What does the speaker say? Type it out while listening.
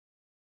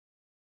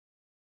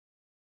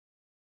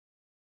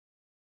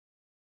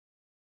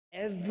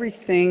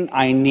Everything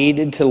I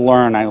needed to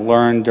learn, I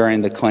learned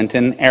during the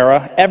Clinton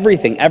era.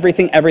 Everything.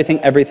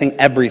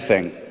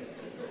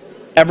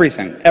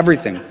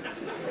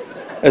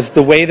 As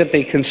the way that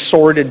they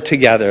consorted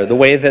together, the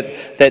way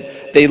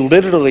that they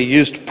literally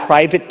used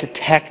private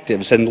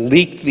detectives and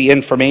leaked the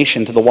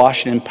information to the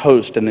Washington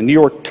Post and the New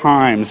York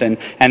Times, and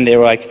they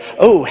were like,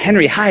 oh,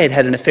 Henry Hyatt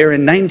had an affair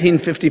in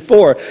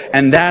 1954,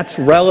 and that's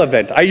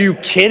relevant. Are you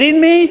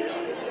kidding me?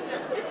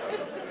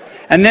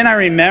 And then I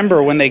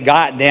remember when they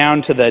got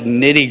down to the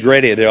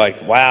nitty-gritty, they're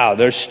like, wow,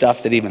 there's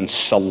stuff that even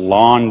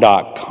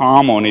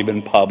Salon.com won't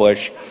even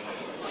publish.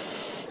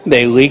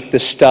 They leaked the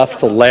stuff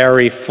to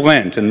Larry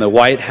Flynt, and the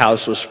White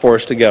House was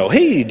forced to go,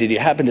 hey, did you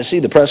happen to see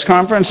the press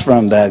conference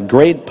from that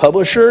great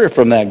publisher,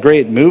 from that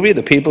great movie,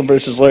 The People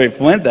versus Larry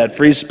Flynt, that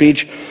free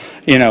speech,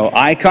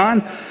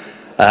 icon?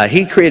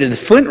 He created the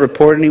Flint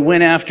Report, and he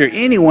went after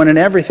anyone and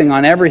everything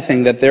on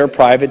everything that their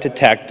private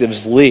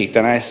detectives leaked.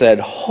 And I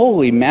said,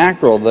 holy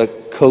mackerel, the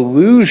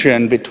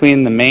collusion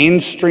between the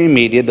mainstream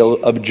media, the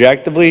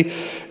objectively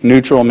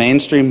neutral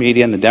mainstream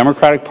media, and the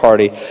Democratic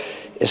Party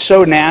is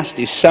so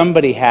nasty.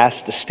 Somebody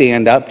has to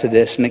stand up to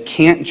this, and it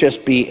can't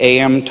just be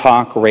AM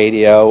talk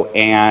radio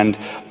and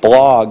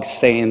blogs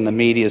saying the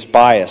media is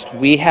biased.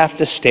 We have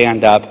to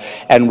stand up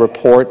and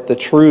report the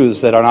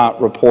truths that are not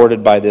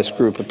reported by this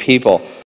group of people.